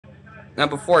Now,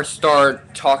 before I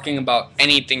start talking about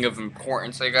anything of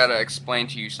importance, I gotta explain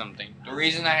to you something. The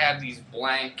reason I have these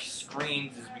blank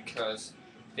screens is because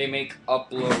they make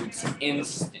uploads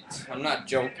instant. I'm not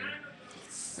joking.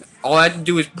 All I have to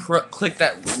do is click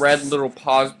that red little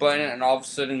pause button, and all of a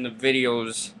sudden the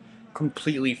video's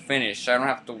completely finished. I don't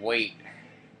have to wait.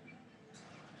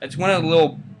 That's one of the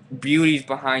little beauties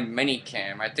behind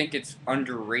Minicam. I think it's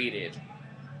underrated.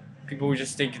 People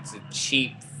just think it's a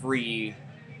cheap, free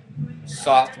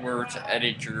software to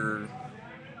edit your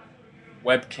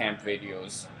webcam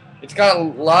videos. It's got a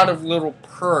lot of little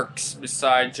perks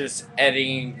besides just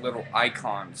editing little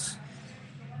icons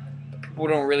that people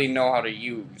don't really know how to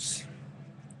use.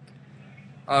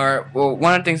 Alright, well,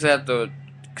 one of the things I have to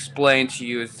explain to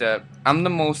you is that I'm the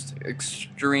most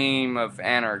extreme of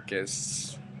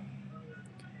anarchists.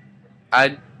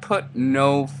 I put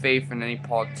no faith in any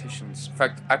politicians. In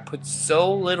fact, I put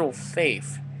so little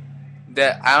faith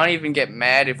that I don't even get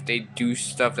mad if they do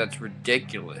stuff that's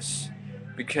ridiculous,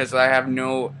 because I have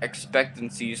no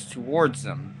expectancies towards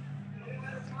them.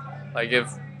 Like,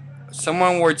 if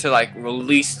someone were to like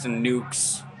release the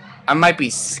nukes, I might be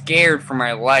scared for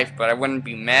my life, but I wouldn't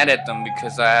be mad at them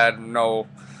because I had no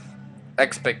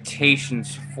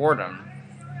expectations for them.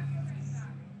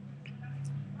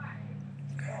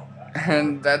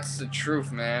 And that's the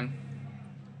truth, man.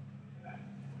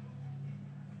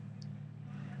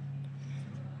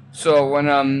 So one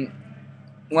of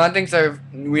the things I've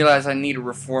realized I need to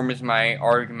reform is my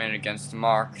argument against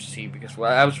democracy, because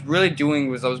what I was really doing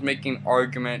was I was making an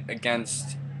argument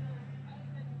against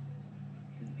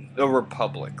the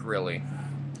republic, really.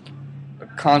 A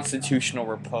constitutional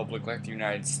republic like the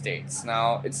United States.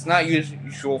 Now, it's not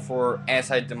usual for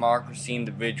anti-democracy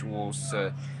individuals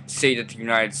to say that the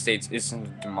United States isn't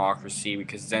a democracy,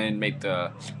 because then it'd make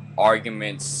the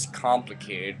arguments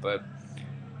complicated, but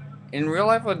in real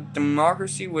life, a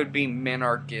democracy would be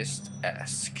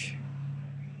minarchist-esque.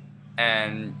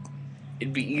 And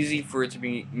it'd be easy for it to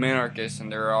be minarchist,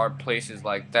 and there are places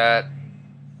like that.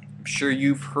 I'm sure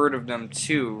you've heard of them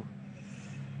too.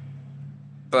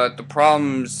 But the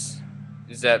problems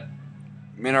is that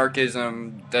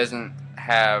minarchism doesn't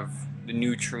have the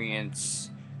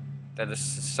nutrients that a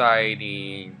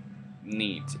society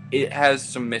needs. It has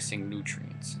some missing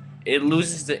nutrients. It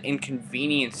loses the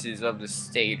inconveniences of the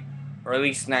state, or at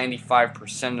least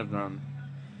 95% of them.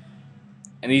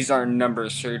 And these are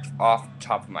numbers searched off the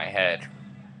top of my head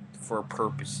for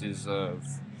purposes of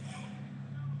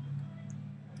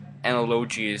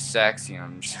analogious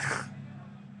axioms.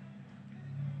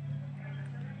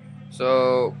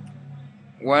 So,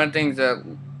 one of the things that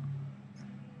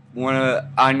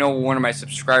I know one of my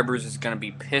subscribers is gonna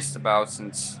be pissed about,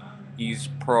 since he's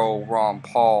pro Ron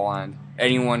Paul, and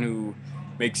anyone who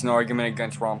makes an argument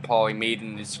against Ron Paul, he made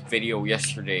in this video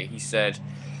yesterday. He said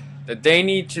that they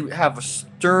need to have a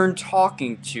stern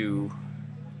talking to,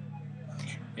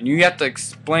 and you have to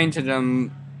explain to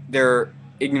them their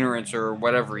ignorance or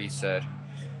whatever he said.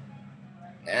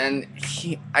 And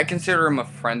I consider him a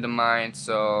friend of mine,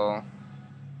 so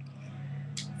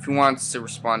if he wants to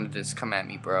respond to this, come at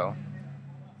me, bro.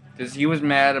 Because he was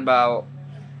mad about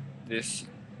this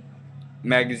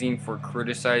magazine for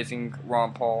criticizing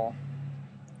Ron Paul.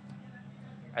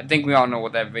 I think we all know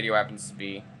what that video happens to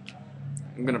be.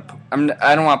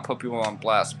 I don't want to put people on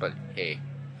blast, but hey.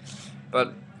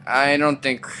 But I don't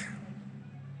think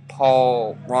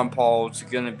Ron Paul is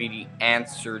going to be the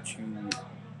answer to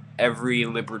every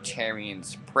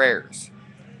libertarian's prayers,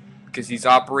 because he's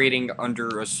operating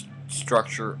under a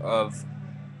structure of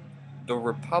the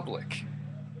republic.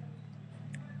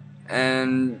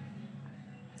 And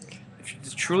if you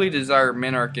truly desire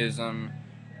minarchism,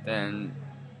 then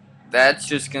that's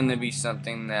just going to be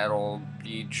something that'll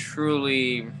be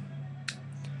truly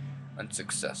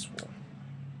unsuccessful,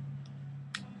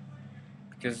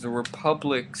 because the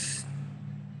republic's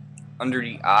under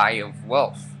the eye of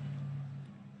wealth.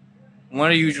 One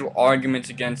of the usual arguments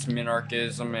against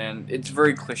minarchism, and it's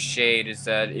very cliched, is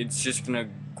that it's just going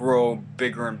to grow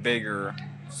bigger and bigger.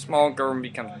 Small government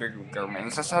becomes bigger government.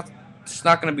 It's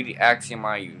not going to be the axiom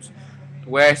I use. The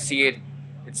way I see it,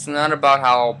 it's not about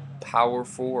how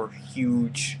powerful or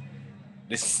huge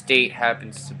the state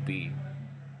happens to be.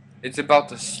 It's about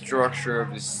the structure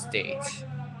of the state.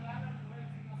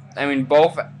 I mean,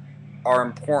 both are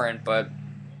important, but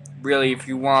really, if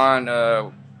you want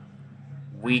a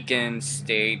weakened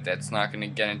state that's not going to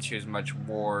get into as much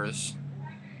wars,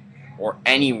 or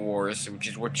any wars, which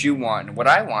is what you want and what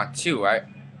I want too. I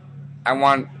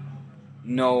want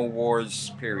no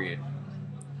wars, period.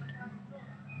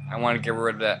 I want to get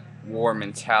rid of that war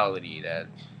mentality, that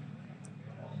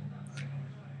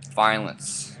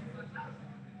violence.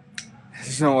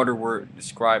 There's no other word to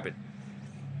describe it.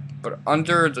 But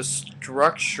under the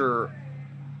structure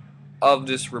of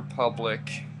this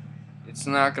republic, it's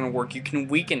not going to work. You can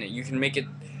weaken it. You can make it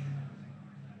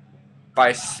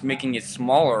by making it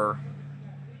smaller,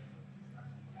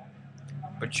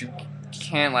 but you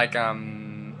can't like have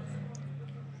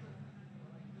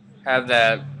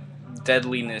that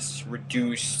deadliness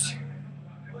reduced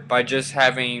by just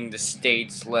having the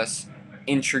states less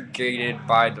integrated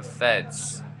by the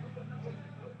feds.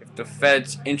 If the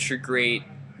feds integrate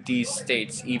these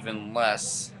states even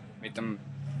less, make them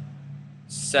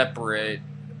separate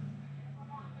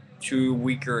to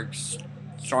weaker,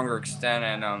 stronger extent,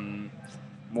 and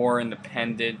more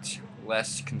independent,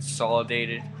 less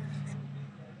consolidated,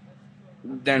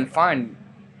 then fine.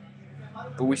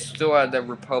 But we still have that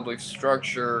republic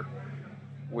structure,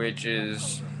 which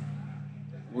is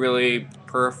really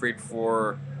perfect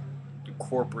for the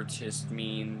corporatist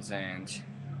means, and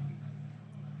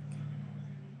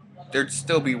there'd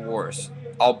still be wars,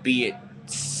 albeit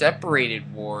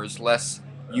separated wars, less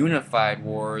unified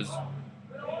wars,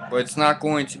 but it's not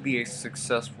going to be as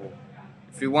successful.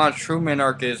 If you want true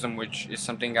minarchism, which is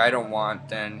something I don't want,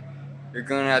 then you're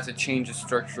going to have to change the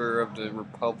structure of the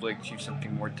republic to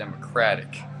something more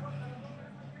democratic.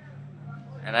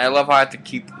 And I love how I have to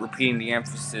keep repeating the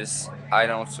emphasis. I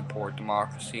don't support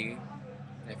democracy.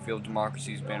 I feel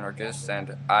democracy is minarchist,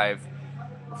 and I've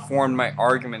reformed my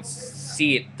arguments to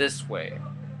see it this way.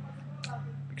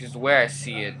 Because the way I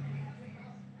see it,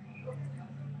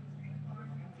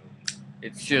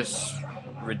 it's just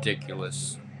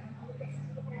ridiculous.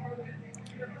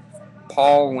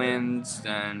 Paul wins,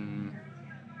 then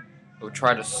they'll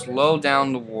try to slow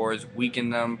down the wars, weaken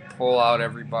them, pull out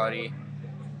everybody,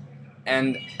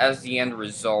 and as the end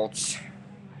result,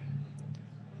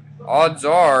 odds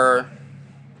are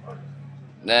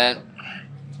that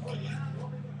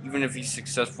even if he's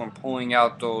successful in pulling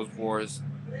out those wars,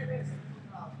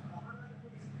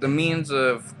 the means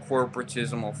of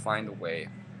corporatism will find a way.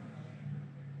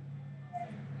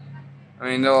 I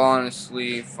mean, they'll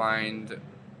honestly find a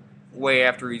way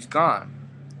after he's gone.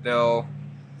 They'll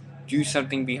do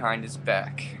something behind his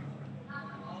back.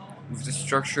 With the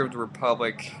structure of the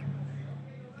republic,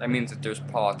 that means that there's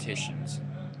politicians.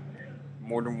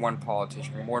 More than one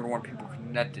politician, more than one people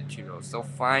connected to those. They'll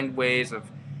find ways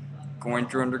of going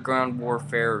through underground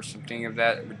warfare or something of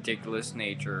that ridiculous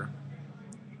nature.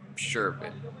 I'm sure of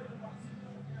it.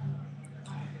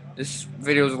 This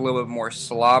video is a little bit more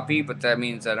sloppy, but that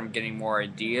means that I'm getting more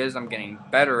ideas. I'm getting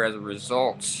better as a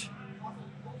result.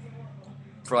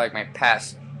 For like my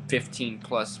past 15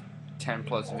 plus, 10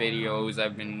 plus videos,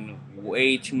 I've been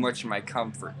way too much in my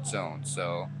comfort zone.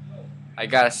 So I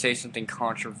gotta say something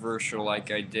controversial like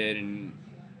I did in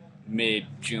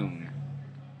mid-June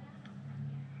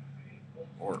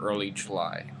or early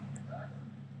July.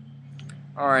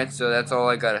 Alright, so that's all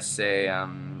I gotta say. I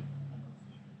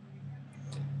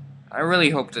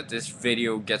really hope that this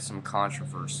video gets some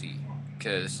controversy,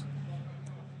 because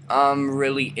I'm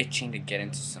really itching to get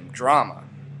into some drama.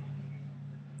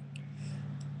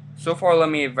 So far, let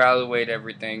me evaluate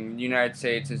everything. The United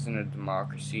States isn't a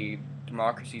democracy.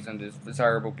 Democracy is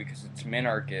undesirable because it's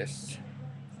minarchist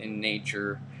in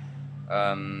nature,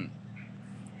 and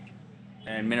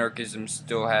minarchism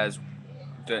still has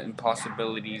the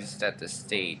impossibilities that the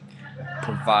state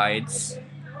provides,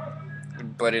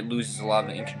 but it loses a lot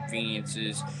of the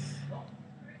inconveniences.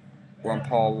 Ron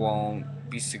Paul won't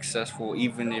be successful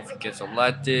even if he gets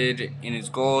elected in his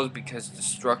goals, because the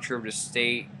structure of the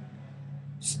state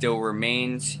still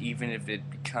remains, even if it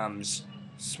becomes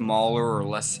smaller or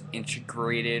less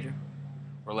integrated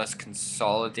or less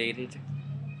consolidated.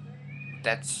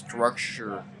 That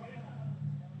structure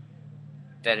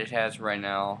that it has right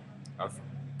now of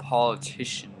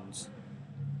politicians,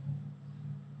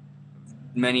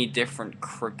 many different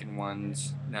crooked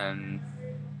ones, and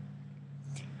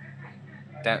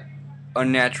that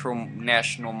unnatural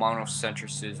national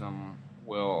monocentrism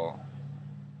will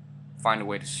find a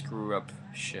way to screw up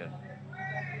shit.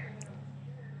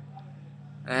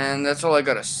 And that's all I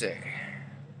gotta say.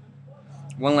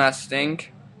 One last thing.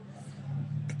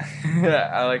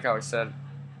 I like how I said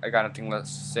I got nothing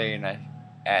less to say, and I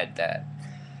add that.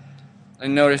 I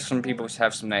noticed some people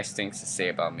have some nice things to say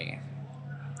about me,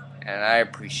 and I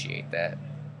appreciate that.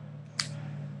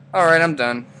 Alright, I'm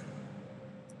done.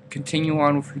 Continue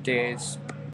on with your days.